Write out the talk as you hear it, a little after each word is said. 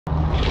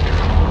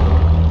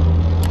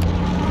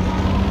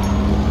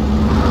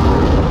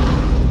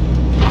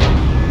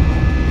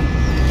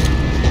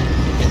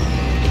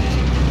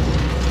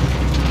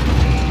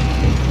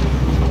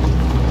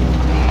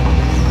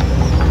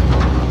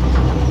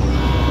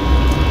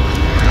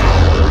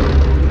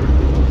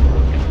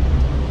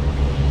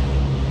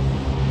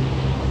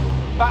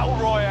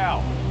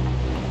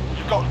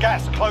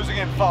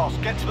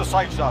get to the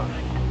safe zone.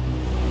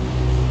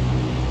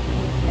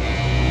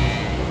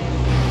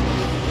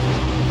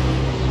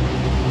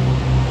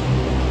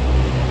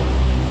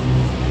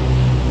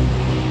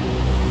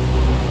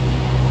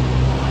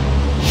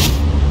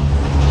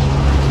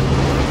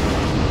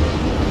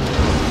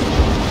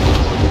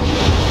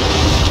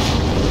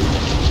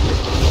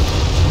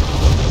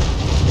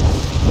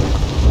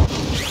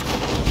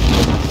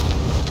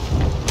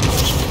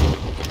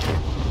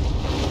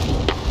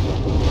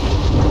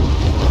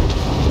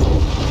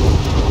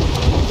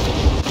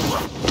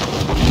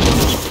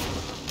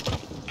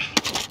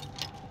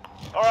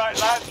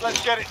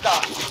 Let's get it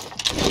done.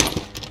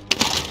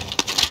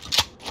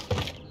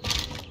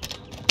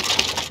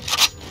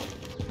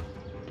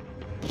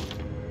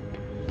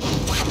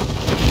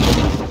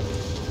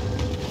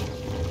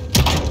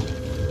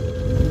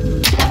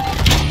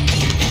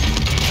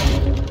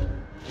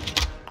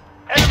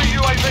 Enemy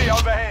UAV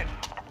overhead.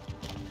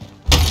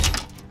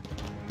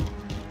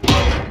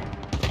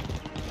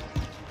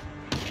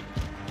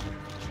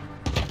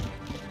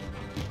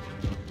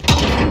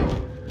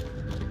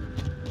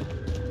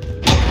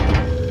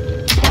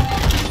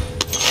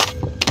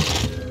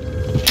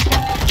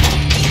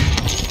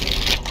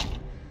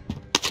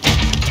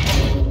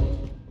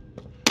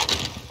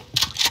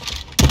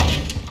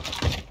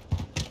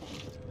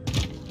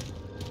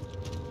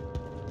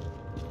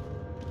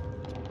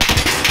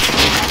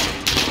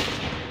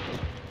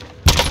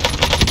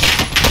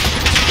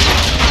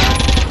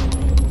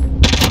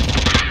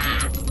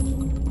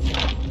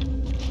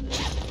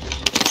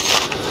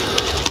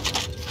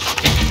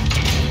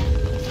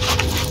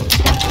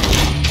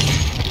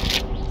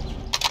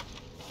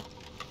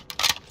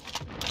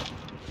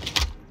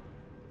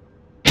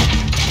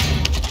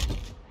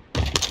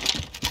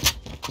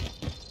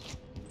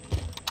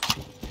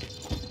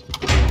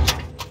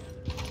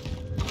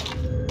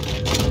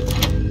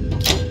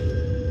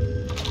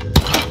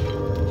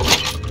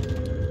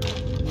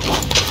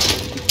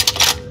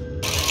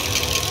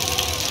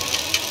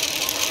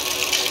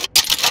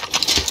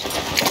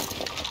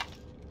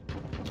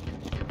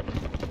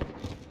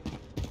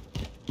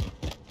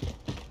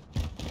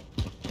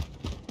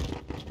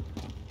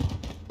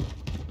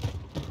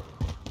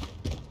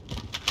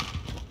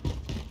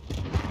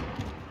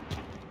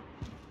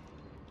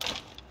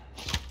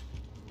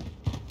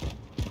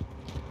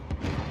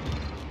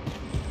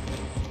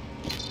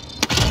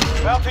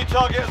 Bounty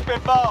target has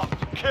been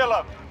marked. Kill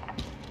him.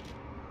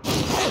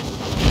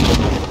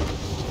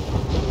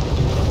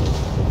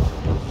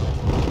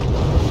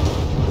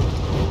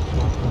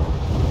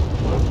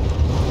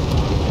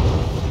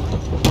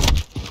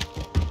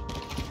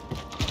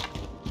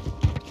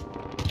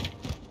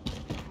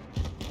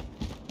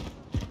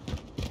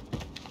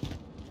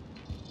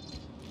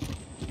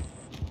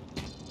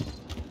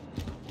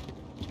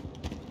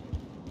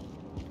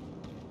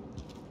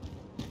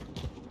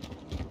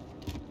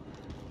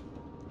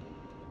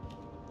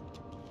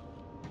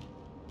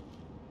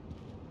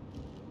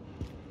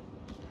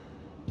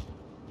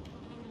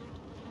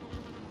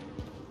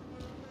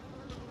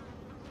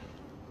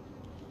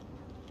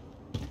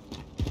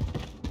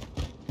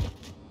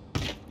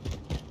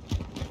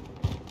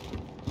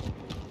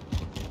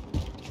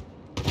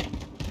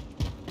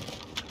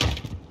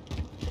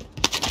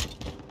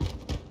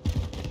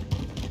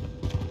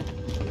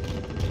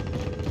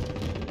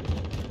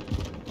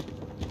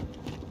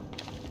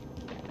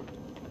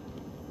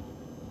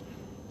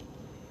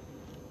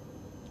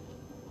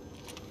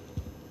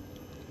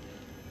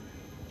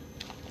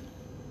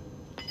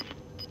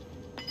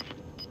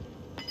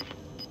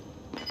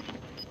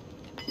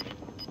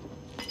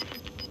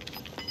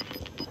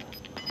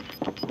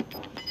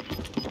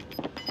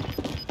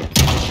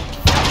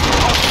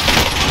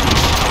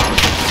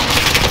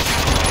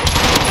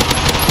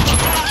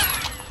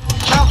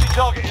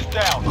 Target is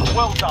down.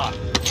 Well done.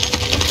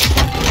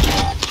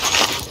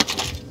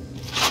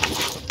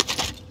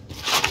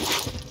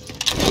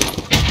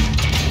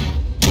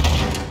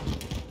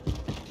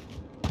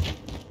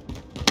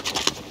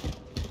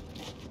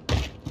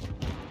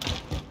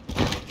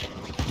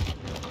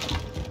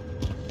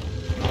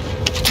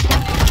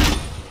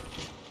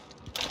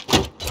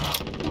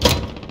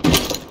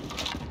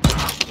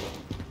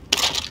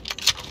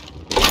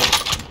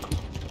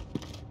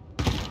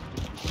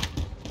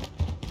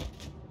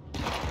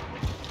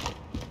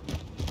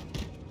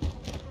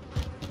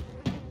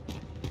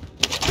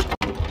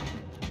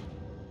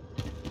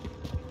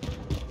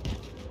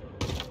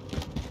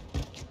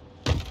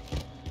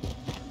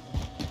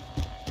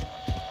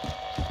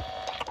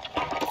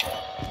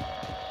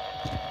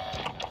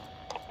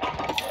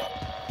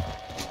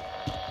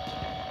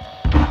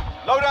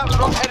 Loadout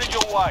drop headed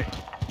your way.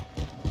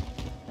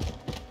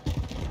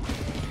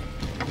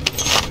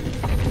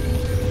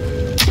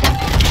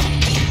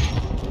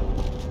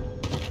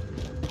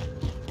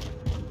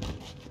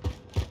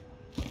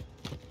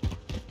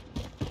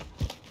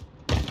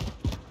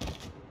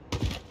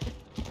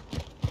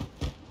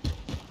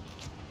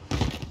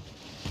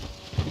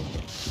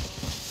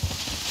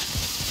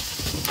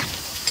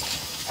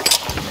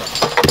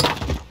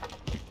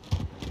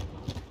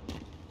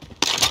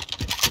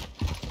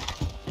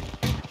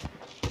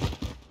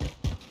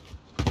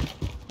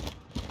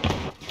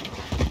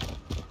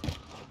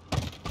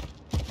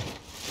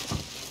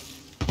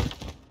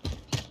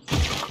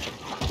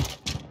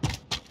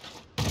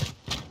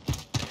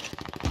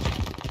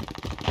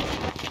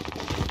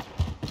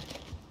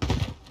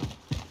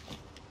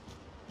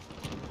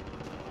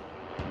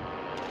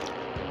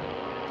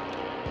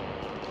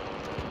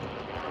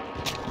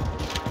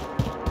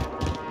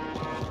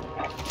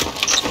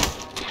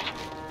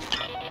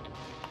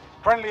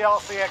 Friendly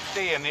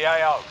RCXD in the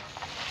AO.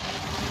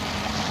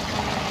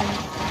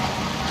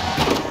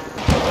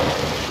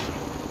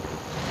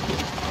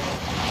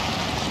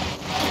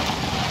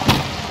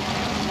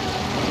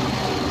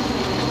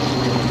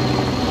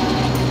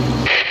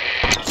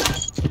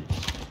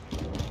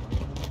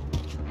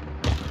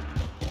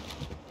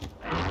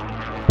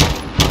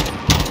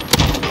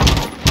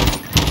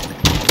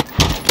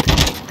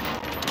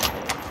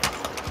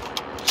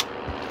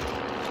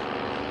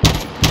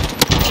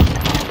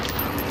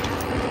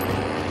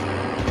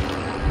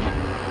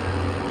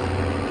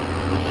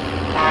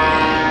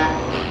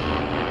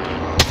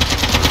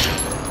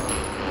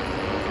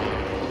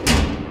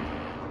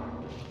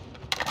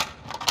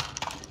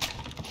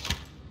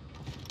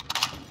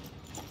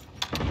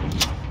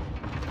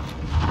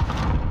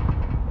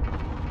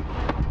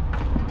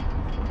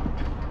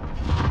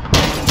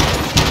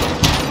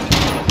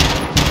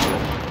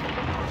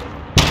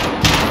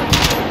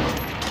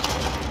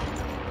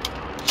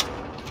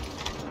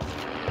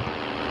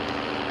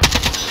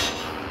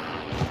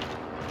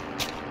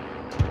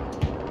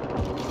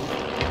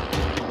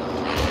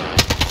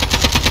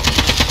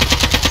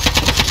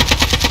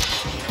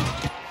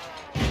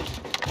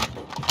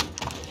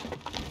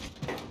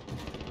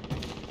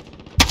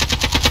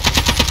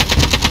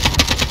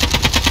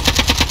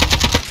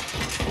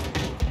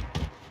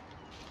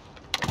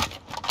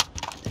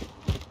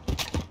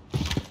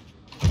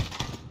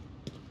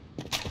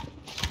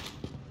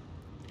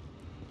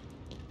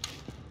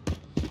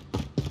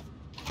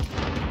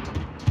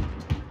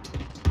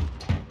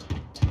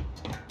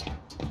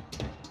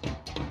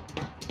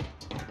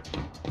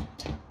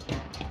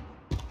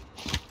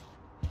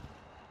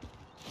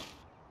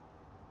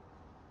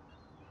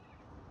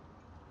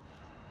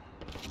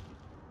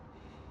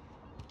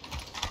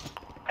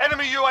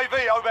 Enemy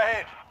UAV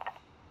overhead.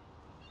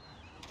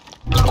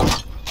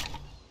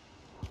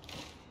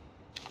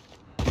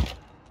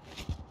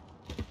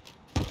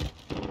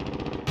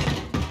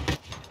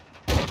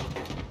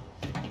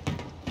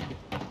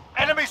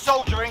 Enemy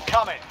soldier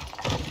incoming.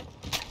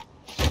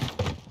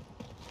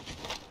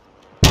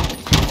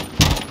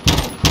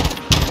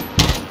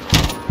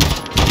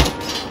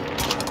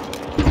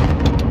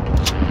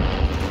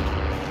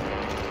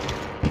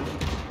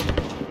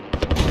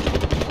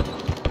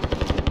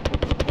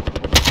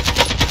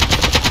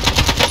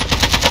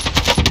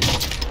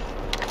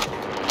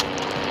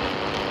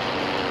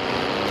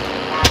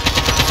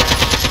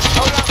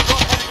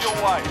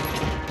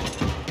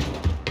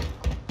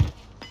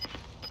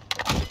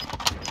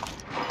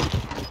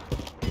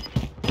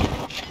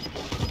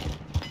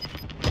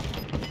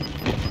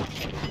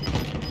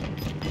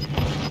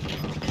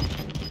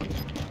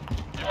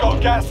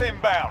 Got gas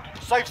inbound.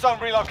 Safe zone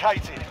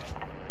relocated.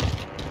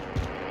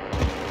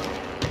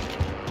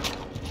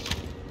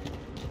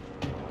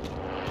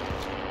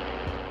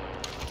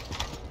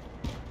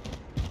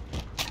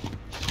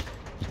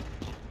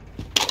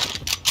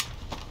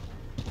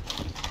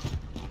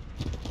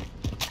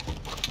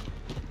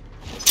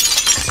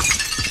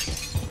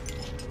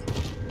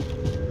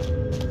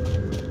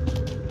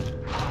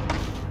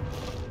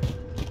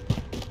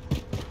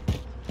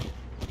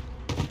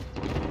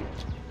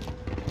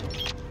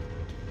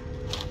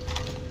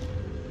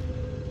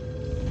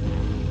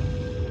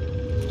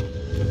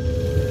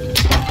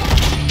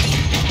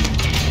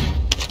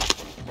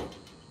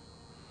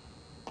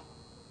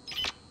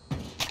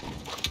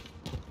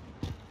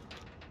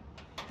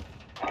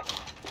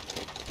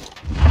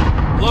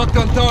 Locked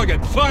on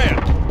target. Fire!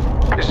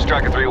 This is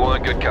Striker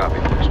 3-1. Good copy.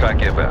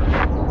 Strike inbound.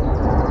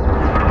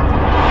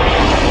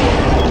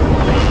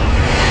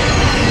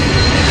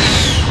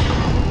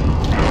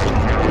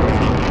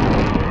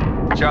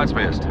 Shots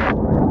missed.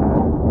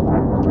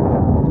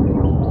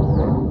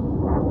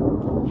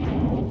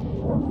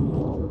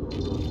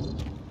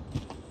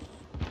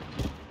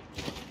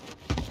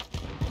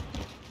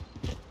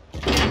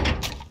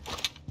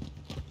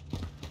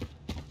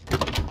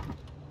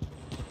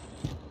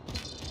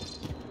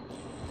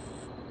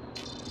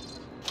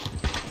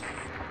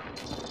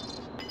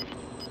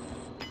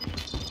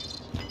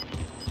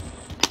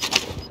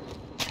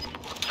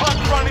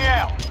 Running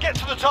out. Get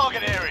to the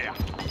target area.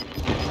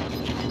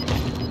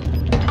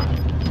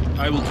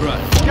 I will try.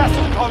 Gas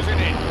is closing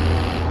in.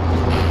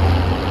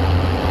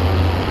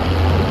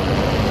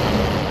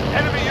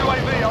 Enemy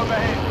UAV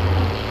overhead.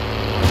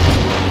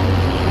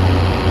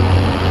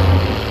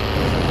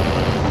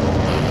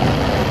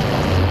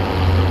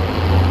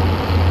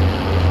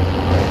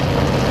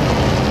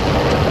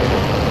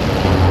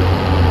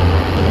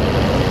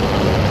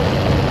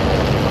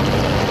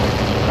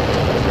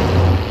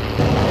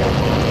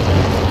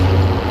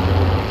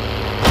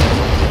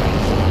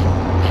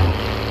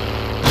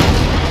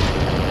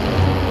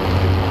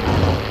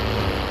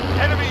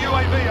 Enemy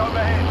UAV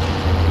overhead.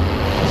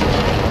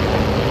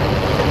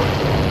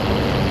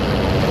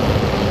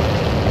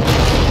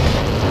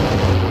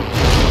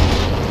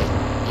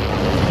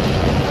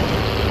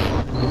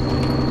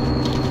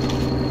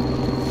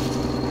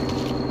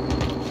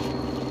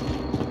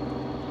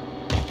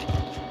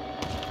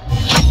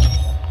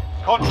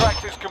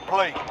 is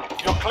complete.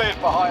 You're cleared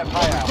for higher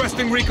payout.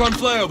 Requesting recon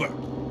flyover.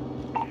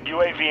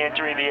 UAV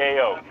entering the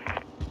AO.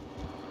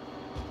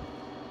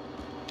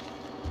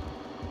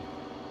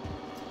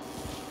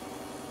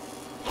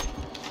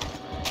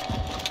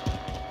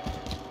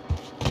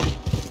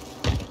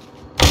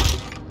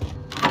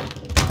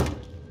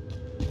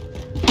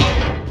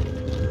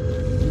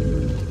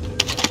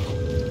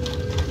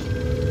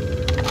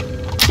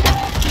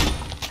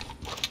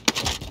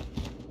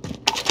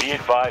 Be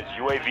advised,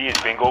 UAV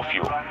is bingo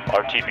fuel.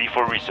 RTB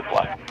for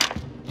resupply.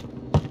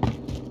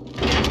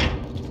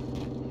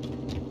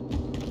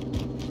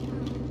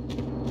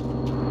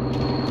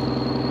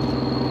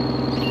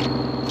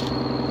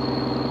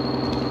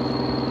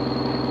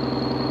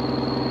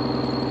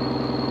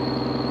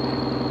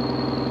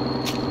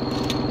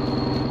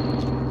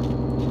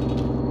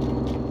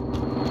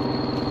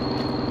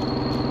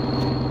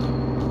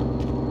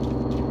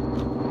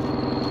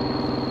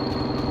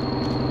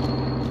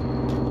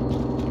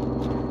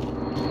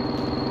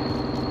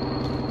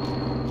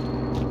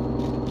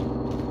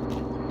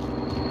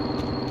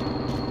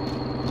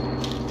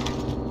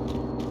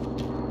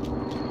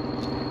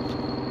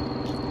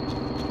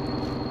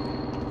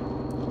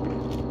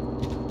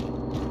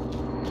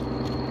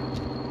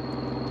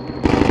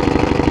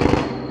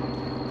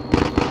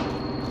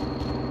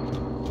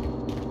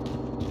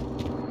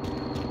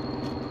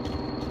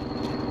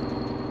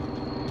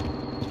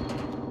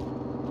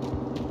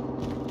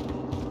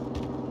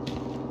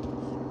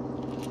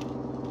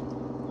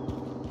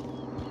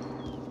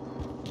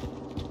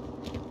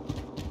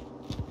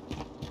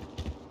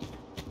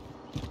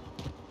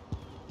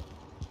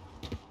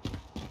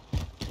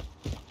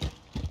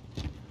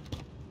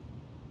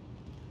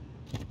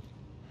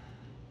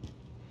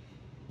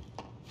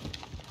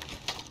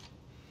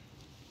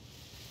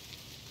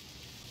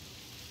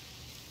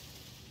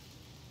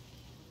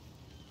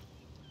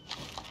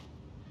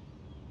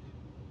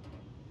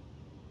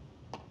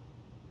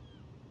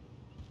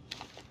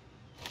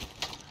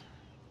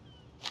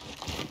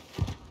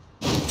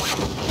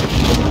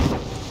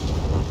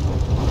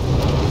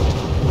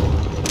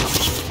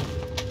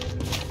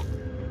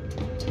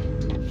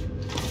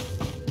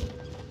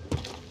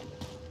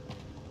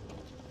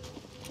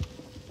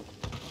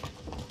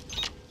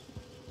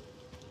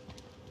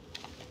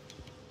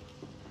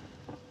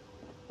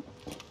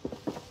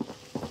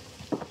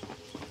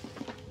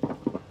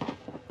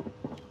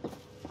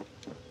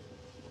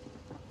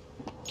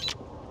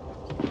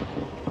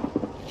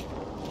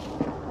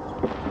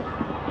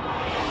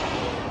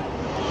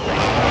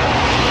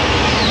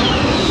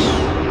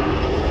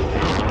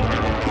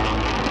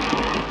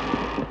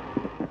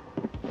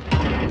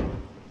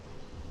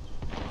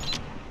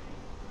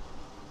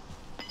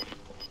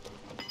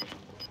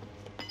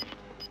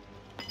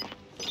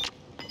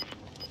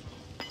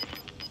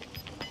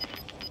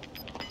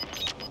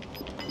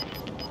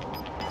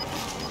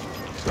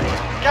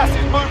 Gas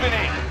is moving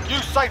in.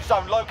 New safe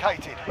zone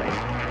located.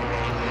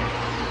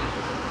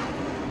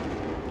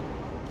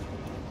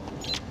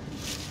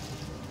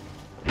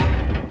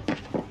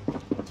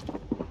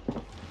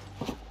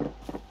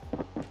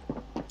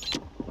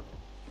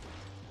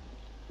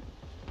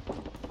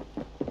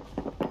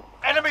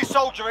 Enemy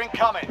soldier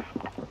incoming.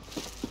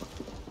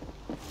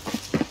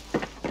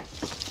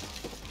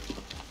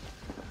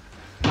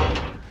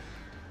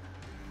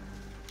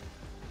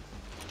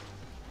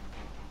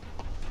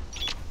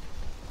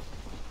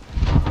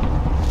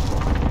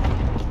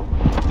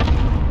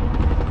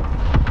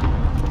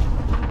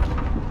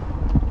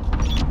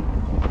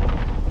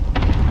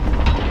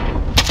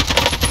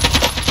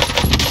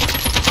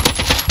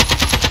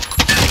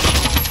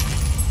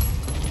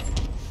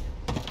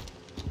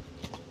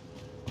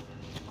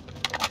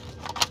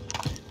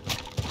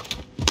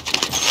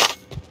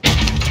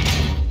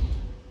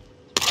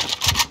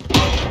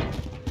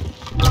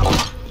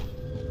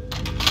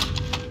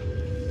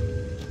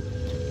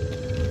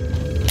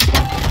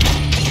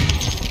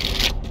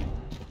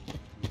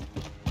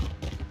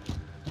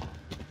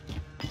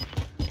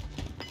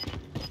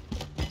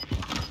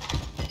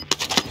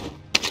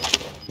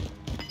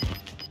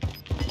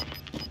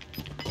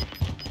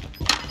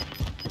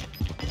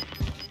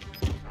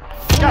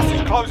 Gas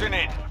is closing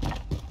in.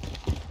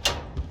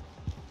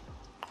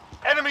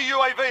 Enemy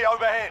UAV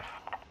overhead.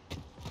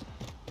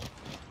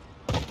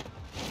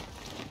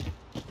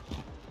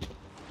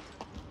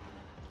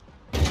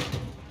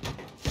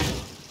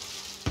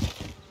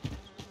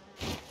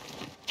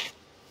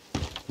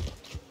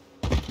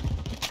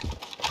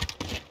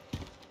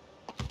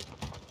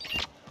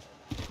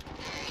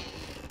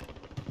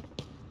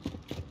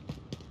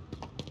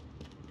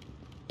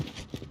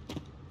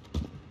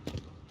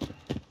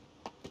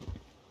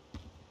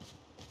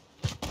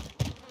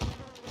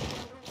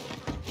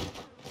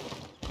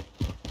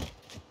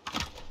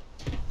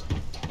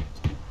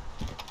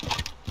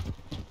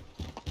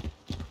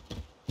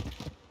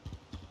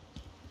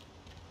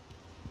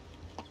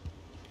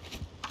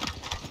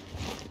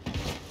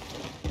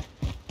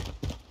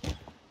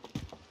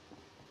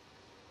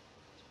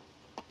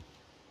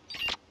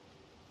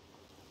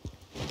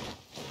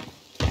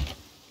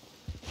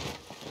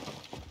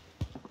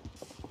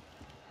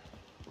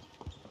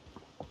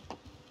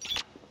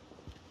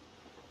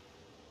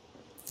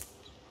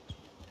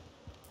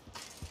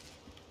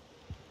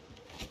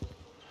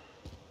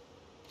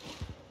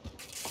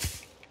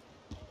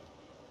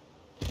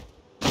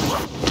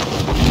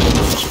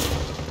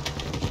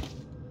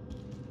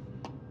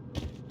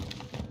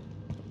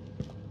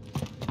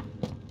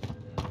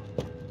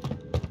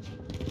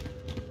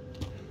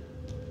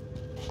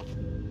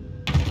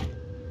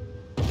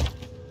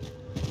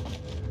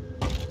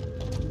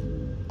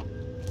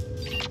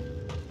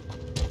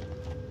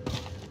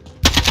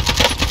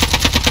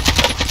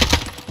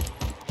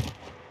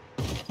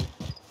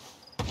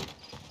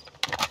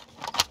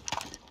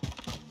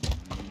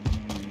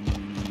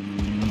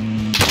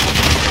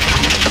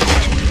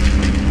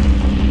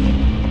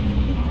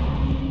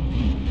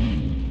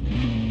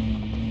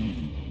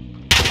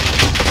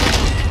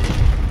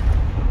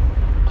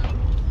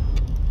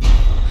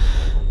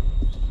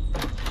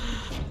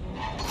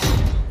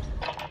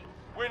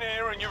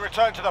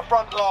 return to the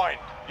front line.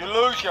 You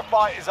lose, your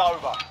fight is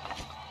over.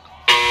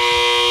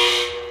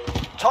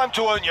 Time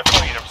to earn your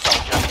freedom,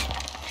 soldier.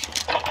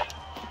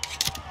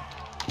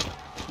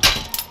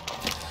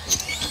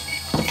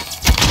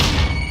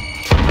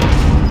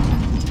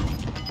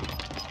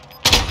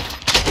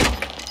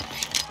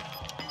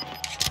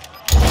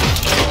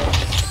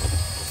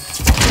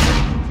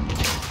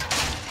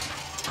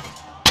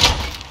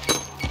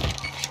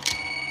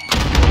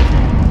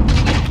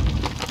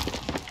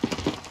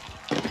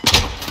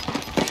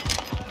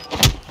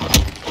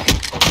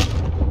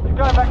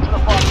 Going back to the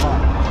front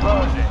line.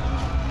 Burn it.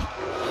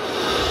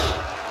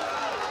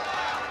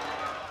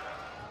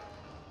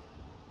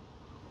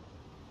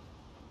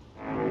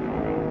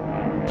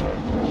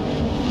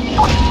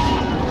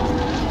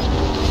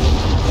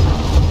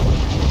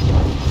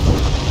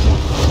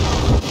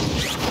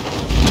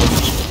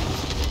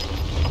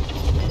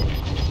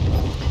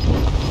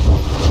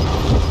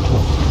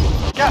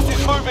 Gas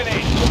is moving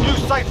in. New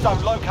safe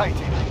zone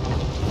located.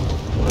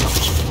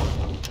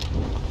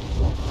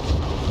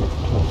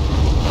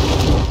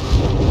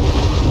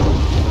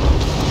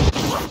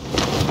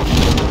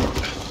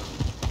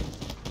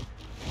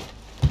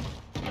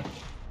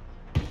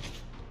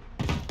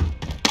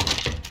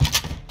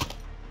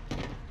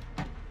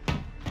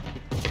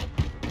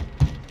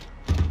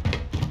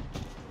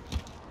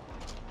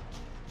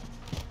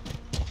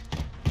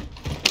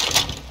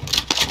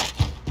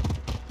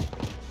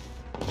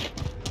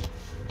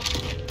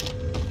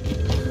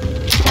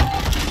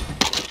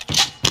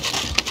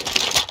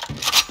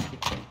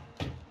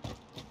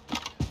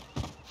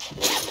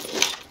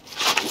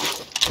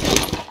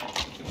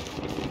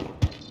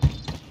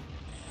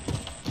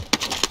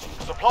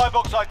 Supply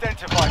box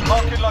identified.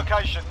 Marking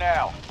location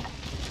now.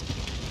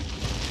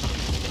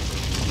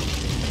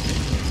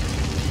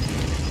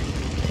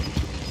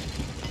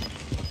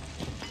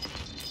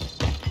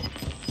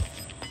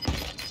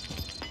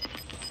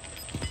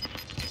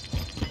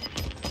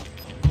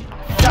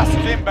 Gas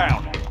is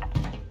inbound.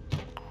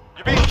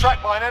 You're being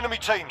tracked by an enemy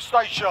team.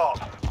 Stay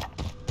sharp.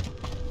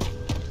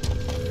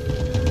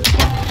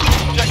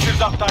 Objectives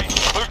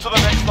updated. Move to the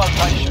next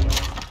location.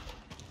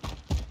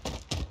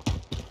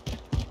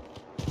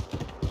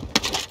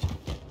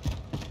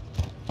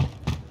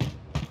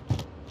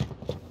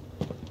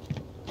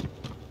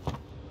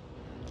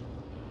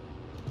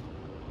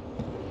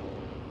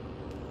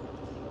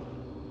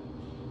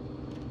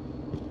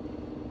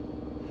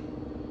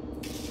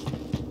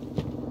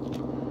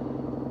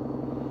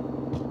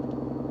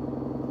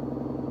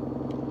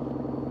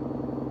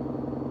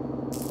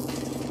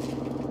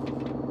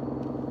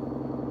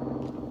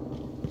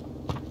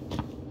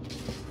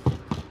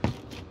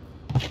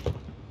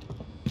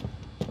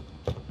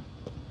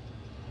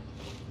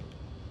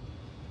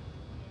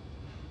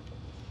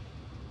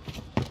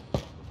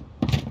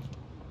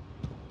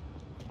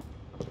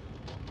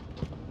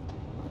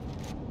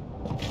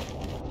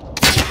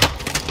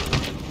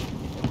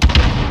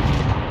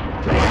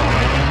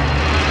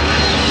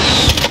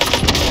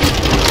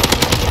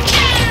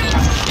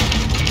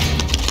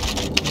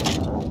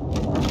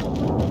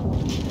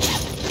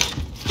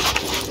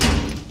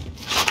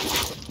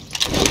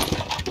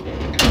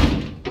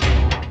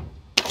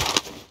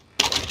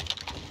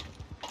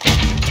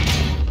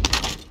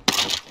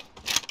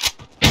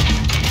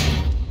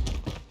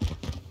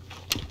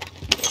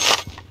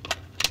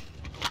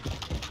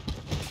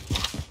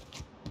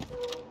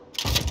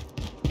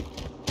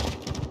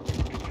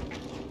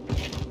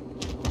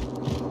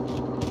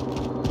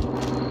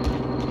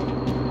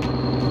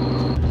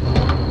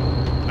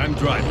 I'm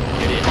driving.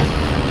 Get in.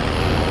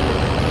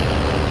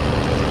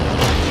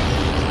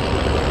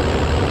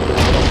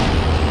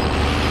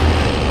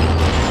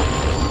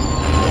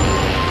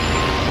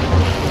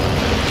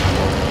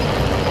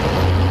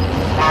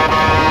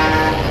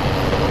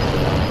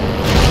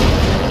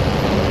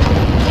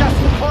 Gas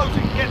is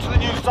closing. Get to the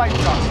new safe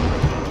zone.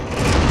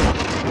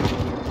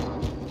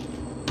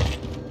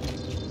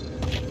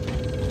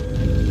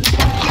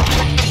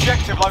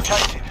 Objective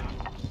located.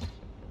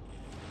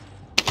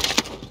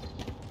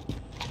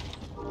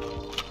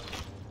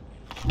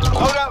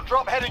 Loadout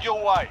drop headed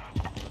your way.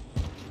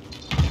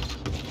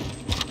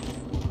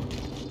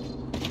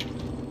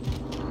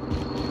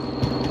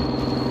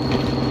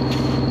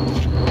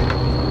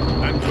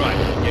 I'm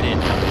driving. Get in.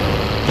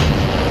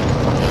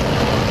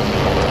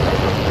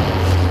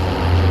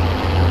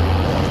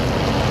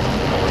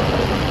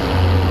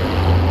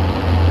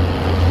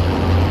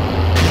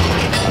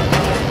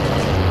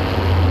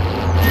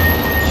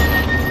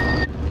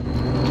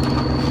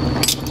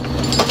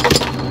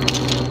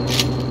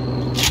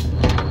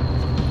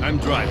 I'm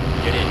driving.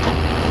 Get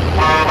in.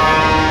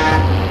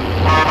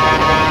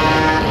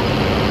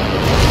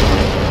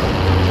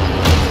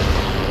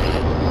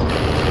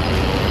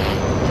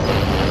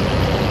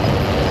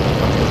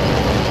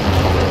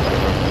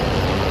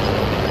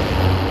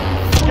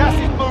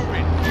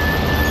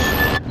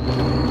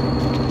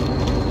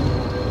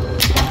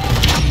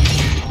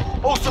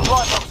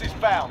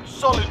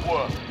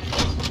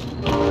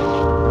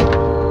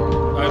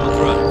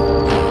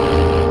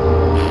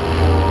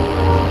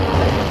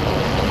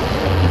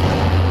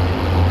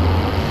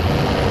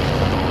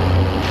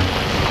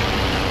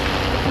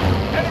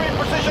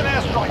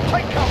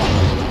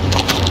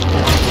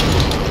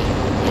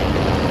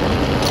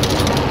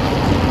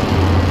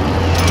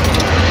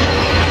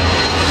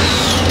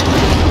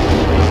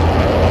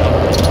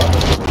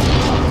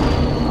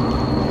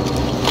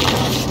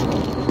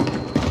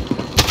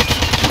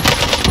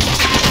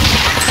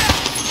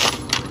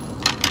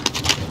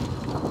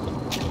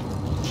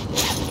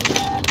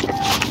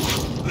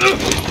 Gas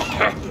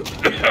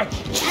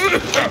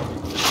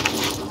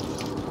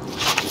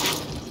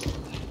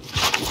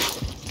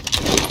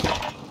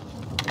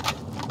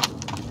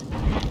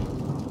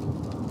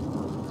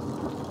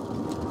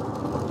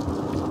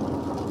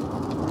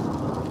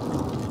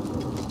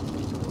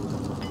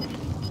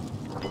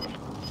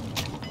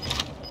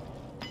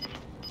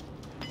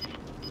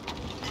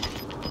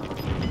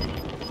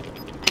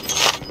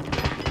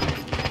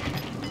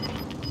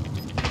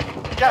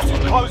is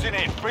closing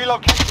in.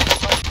 Relocate to the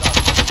safe zone.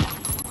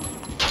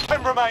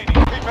 10 remaining.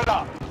 Keep it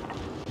up.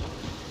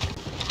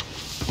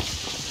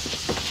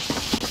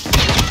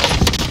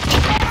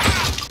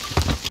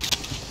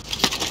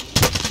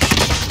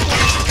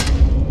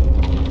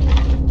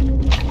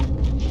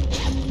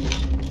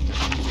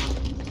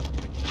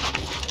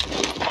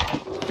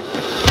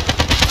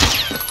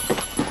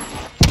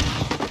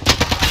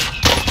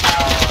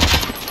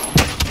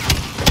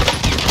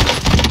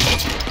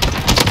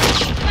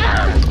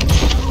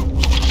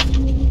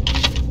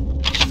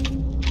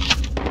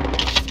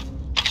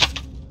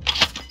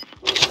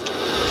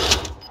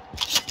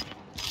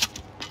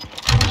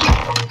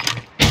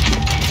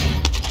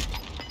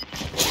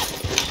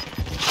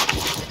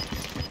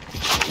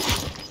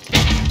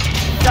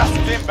 Gas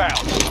is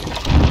inbound.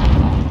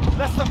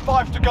 Less than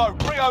 5 to go.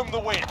 Bring home the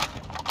win.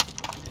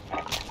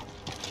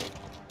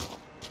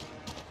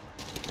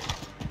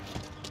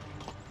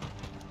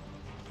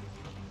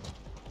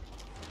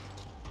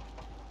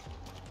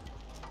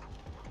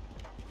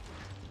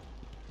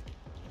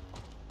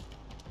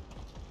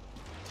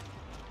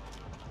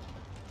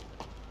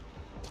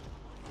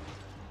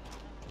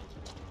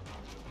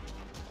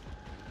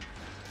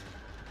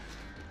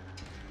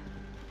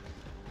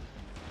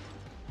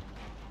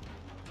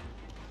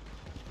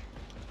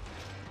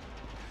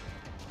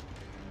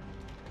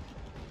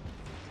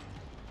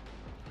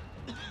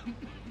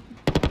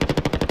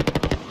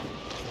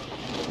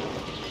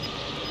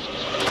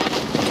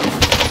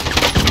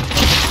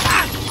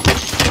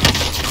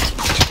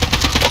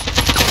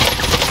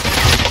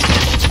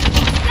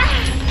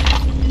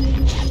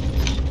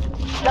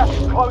 Gas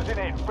is closing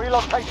in.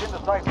 Relocating the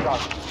safe zone.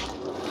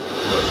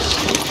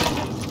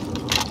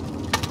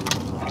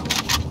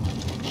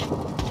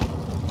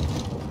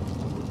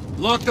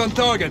 Locked on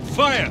target.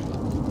 Fire!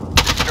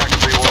 Striker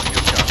 3-1,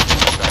 good copy.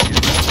 Strike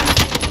inbound.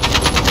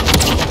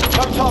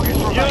 No targets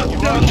remain. You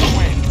earned the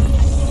win.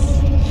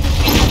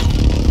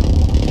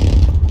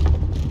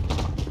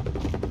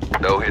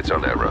 No hits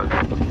on that run.